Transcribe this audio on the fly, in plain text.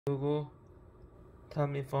Google, tell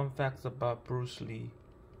me fun facts about Bruce Lee.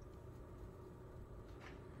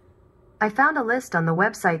 I found a list on the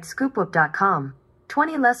website scoopwhoop.com.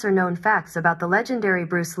 20 lesser-known facts about the legendary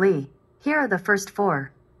Bruce Lee. Here are the first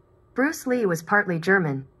 4. Bruce Lee was partly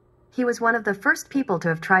German. He was one of the first people to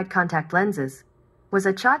have tried contact lenses, was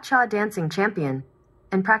a cha-cha dancing champion,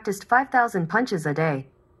 and practiced 5,000 punches a day.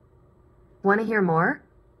 Want to hear more?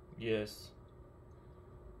 Yes.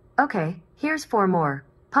 Okay, here's 4 more.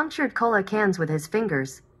 Punctured cola cans with his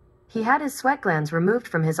fingers. He had his sweat glands removed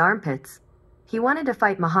from his armpits. He wanted to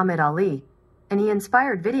fight Muhammad Ali, and he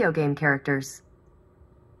inspired video game characters.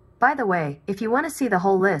 By the way, if you want to see the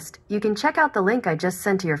whole list, you can check out the link I just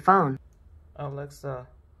sent to your phone. Alexa,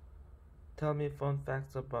 tell me fun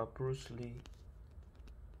facts about Bruce Lee.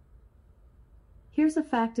 Here's a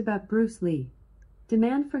fact about Bruce Lee.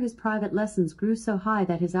 Demand for his private lessons grew so high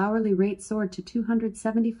that his hourly rate soared to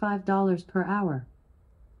 $275 per hour.